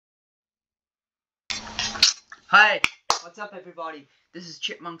Hi, what's up everybody? This is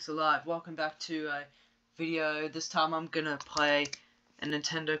Chipmunks Alive. Welcome back to a video. This time I'm gonna play a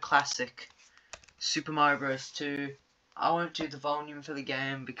Nintendo classic, Super Mario Bros. 2. I won't do the volume for the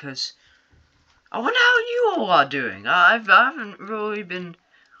game because I wonder how you all are doing. I haven't really been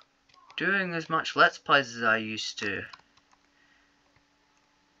doing as much Let's Plays as I used to.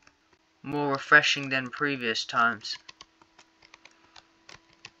 More refreshing than previous times.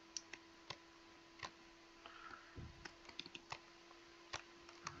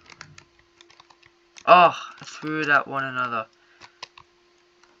 Oh, I threw it at one another.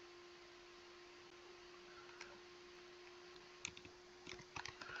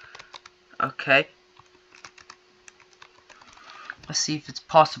 Okay. Let's see if it's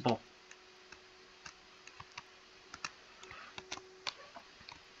possible.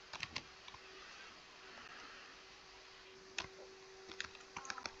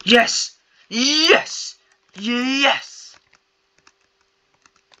 Yes! Yes! Yes!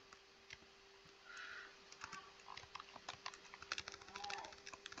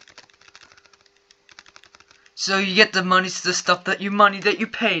 So you get the money to the stuff that you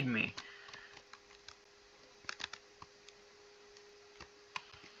paid me.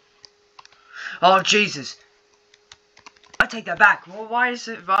 Oh Jesus! I take that back. Well, why is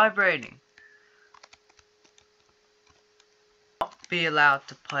it vibrating? Not be allowed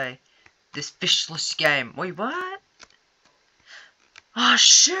to play this fishless game. Wait, what? Ah,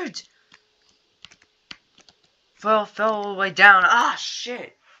 shoot! Fell all the way down. Ah,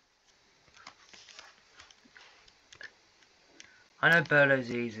 shit! I know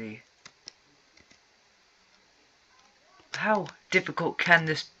Birdo's easy. How difficult can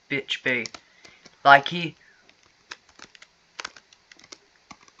this bitch be? Like he...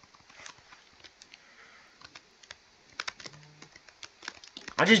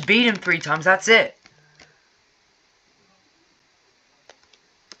 I just beat him 3 times, that's it.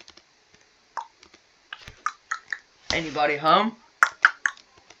 Anybody home?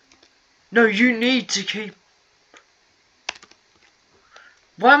 No, you need to keep...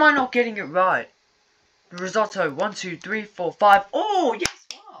 Why am I not getting it right? Risotto, 1, 2, 3, 4, 5. Oh, yes!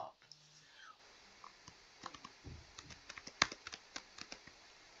 Up.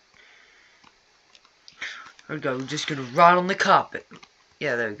 There we go, we're just gonna ride on the carpet.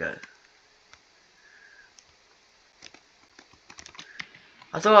 Yeah, there we go.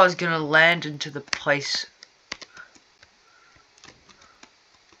 I thought I was gonna land into the place.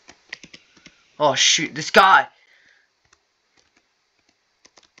 Oh shoot, this guy!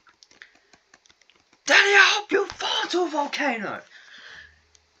 Daddy, I hope you fall to a volcano!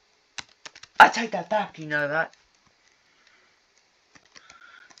 I take that back, you know that.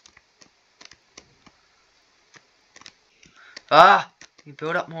 Ah! You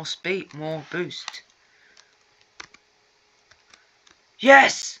build up more speed, more boost.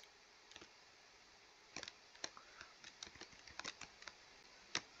 Yes!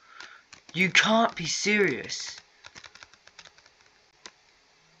 You can't be serious.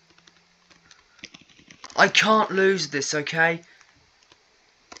 I can't lose this, okay?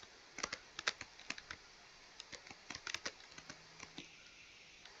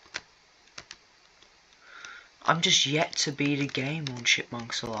 I'm just yet to beat a game on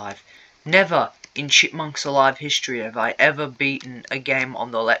Chipmunks Alive. Never in Chipmunks Alive history have I ever beaten a game on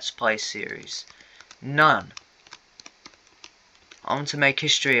the Let's Play series. None. I want to make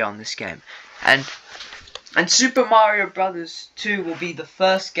history on this game. And Super Mario Bros. 2 will be the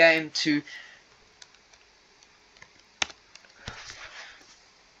first game to...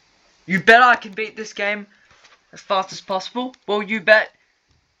 You bet I can beat this game as fast as possible? Well, you bet.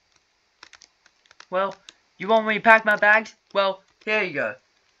 Well, you want me to pack my bags? Well, here you go.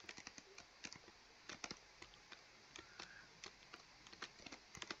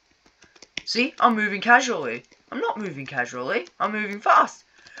 See, I'm moving casually. I'm not moving casually, I'm moving fast.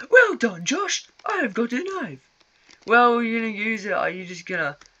 Well done, Josh. I have got a knife. Well, are you gonna use it? Are you just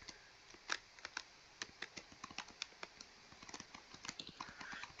gonna...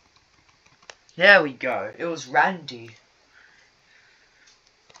 There we go. It was Randy.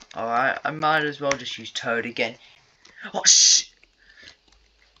 Alright, I might as well just use Toad again. Oh, shh!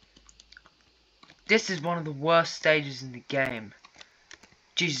 This is one of the worst stages in the game.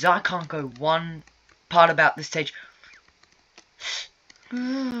 Jesus, I can't go one part about this stage.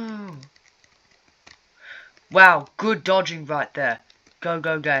 Wow, good dodging right there.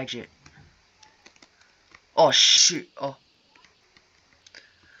 Go, Gadget. Oh, shoot. Oh.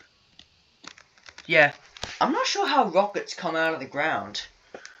 Yeah. I'm not sure how rockets come out of the ground.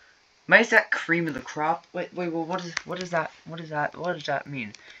 Maybe it's that cream of the crop. Wait, what is that? What does that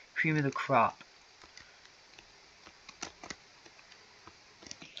mean? Cream of the crop.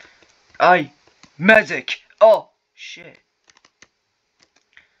 Hey, medic! Oh, shit.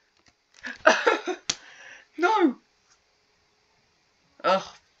 No! Ugh,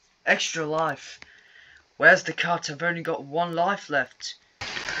 extra life. Where's the cut? I've only got 1 life left.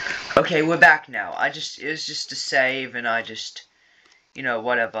 Okay, we're back now. It was just a save and I just, you know,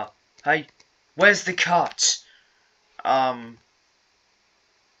 whatever. Hey, where's the cut? Up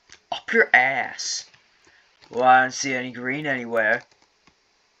your ass. Well, I don't see any green anywhere.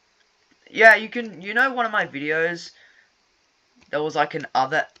 Yeah, you know one of my videos, there was like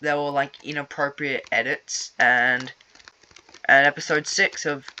there were like inappropriate edits, and episode 6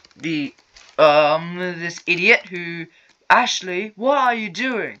 of the, this idiot who, Ashley, what are you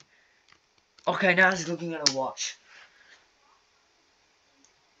doing? Okay, now he's looking at a watch.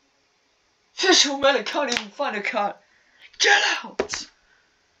 Visual man, I can't even find a cut. Get out!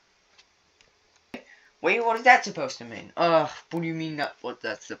 Wait, what is that supposed to mean? What do you mean what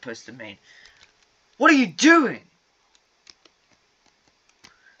that's supposed to mean? What are you doing?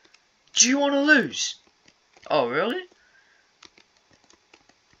 Do you want to lose? Oh, really?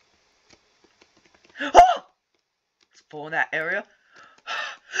 Oh! Let's fall in that area.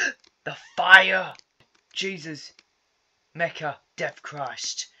 The fire! Jesus. Mecha. Death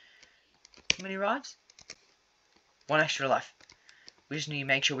Christ. How many lives? 1 extra life. We just need to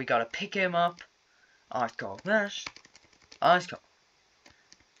make sure we gotta pick him up. Ice cold mash. Ice cold.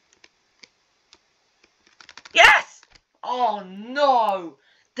 Yes! Oh no!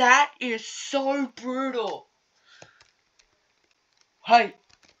 That is so brutal. Hey,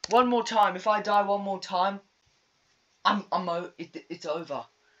 one more time. If I die one more time, it's over.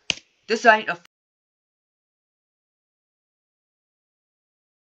 This ain't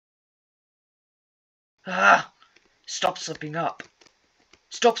a. Stop slipping up.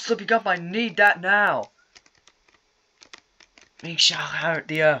 Stop slipping up. I need that now. Make sure I hurt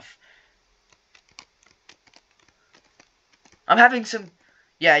the earth. I'm having some.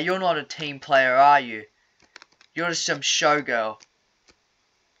 Yeah, you're not a team player, are you? You're just some showgirl.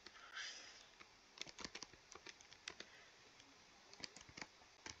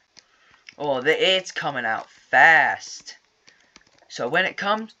 Oh, it's coming out fast. So when it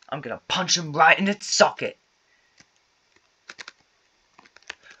comes, I'm gonna punch him right in its socket.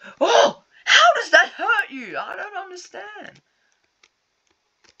 Oh! How does that hurt you? I don't understand.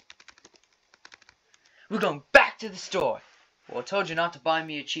 We're going back to the store. Well, I told you not to buy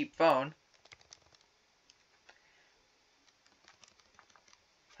me a cheap phone.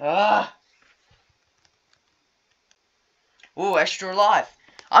 Ooh, extra life.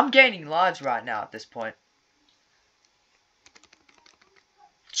 I'm gaining lives right now at this point.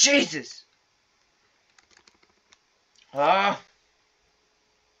 Jesus!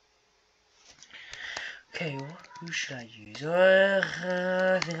 Okay, who should I use?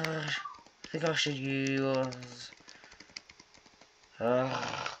 I think I should use...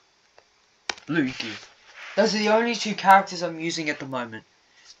 Luigi. Those are the only 2 characters I'm using at the moment.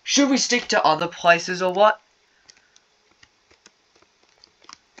 Should we stick to other places or what?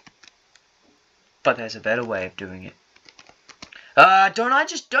 But there's a better way of doing it.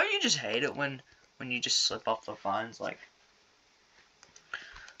 Don't you just hate it when you just slip off the vines like?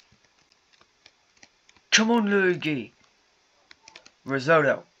 Come on, Luigi.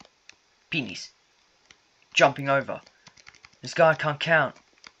 Risotto. Penis. Jumping over. This guy can't count.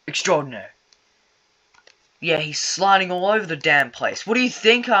 Extraordinary. Yeah, he's sliding all over the damn place. What do you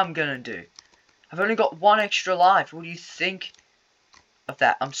think I'm gonna do? I've only got 1 extra life. What do you think of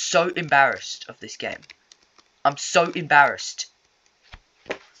that? I'm so embarrassed of this game. I'm so embarrassed.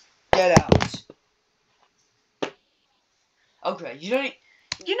 Get out. Okay, you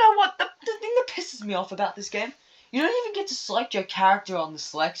know what? The thing that pisses me off about this game, you don't even get to select your character on the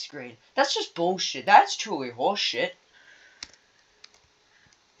select screen. That's just bullshit. That's truly horseshit.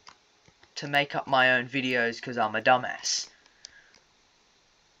 To make up my own videos because I'm a dumbass.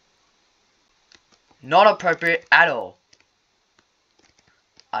 Not appropriate at all.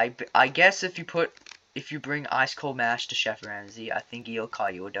 I guess if you bring ice cold mash to Chef Ramsay, I think he'll call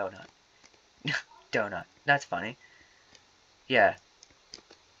you a donut. Donut. That's funny. Yeah.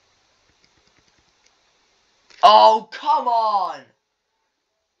 Oh, come on!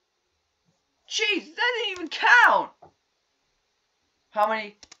 Jeez, that didn't even count! How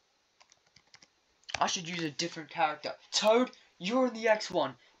many? I should use a different character. Toad, you're in the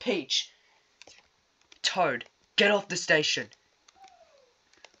X1. Peach. Toad, get off the station.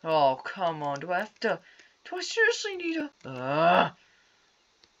 Oh, come on. Do I seriously need a...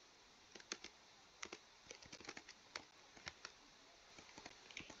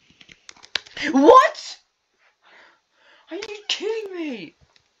 What? Are you kidding me?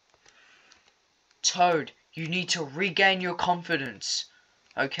 Toad, you need to regain your confidence.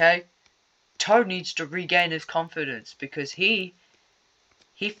 Okay? Toad needs to regain his confidence because he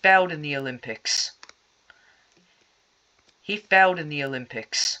failed in the Olympics. He failed in the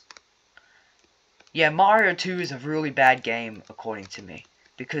Olympics. Yeah, Mario 2 is a really bad game, according to me.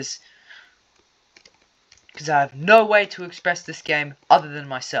 Because I have no way to express this game other than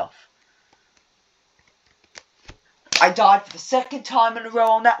myself. I died for the second time in a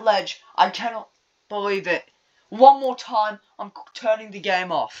row on that ledge. I cannot believe it. One more time, I'm turning the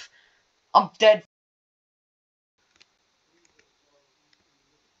game off. I'm dead.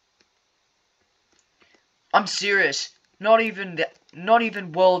 I'm serious. Not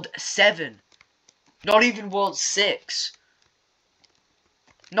even World 7. Not even World 6.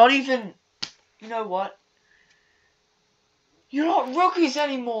 Not even... You know what? You're not rookies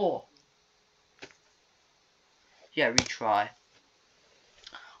anymore. Yeah, retry.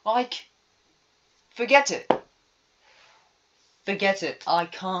 Like, forget it. Forget it. I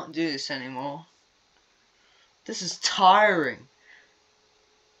can't do this anymore. This is tiring.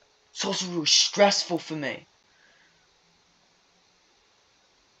 It's also really stressful for me.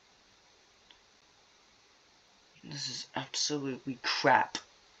 This is absolutely crap.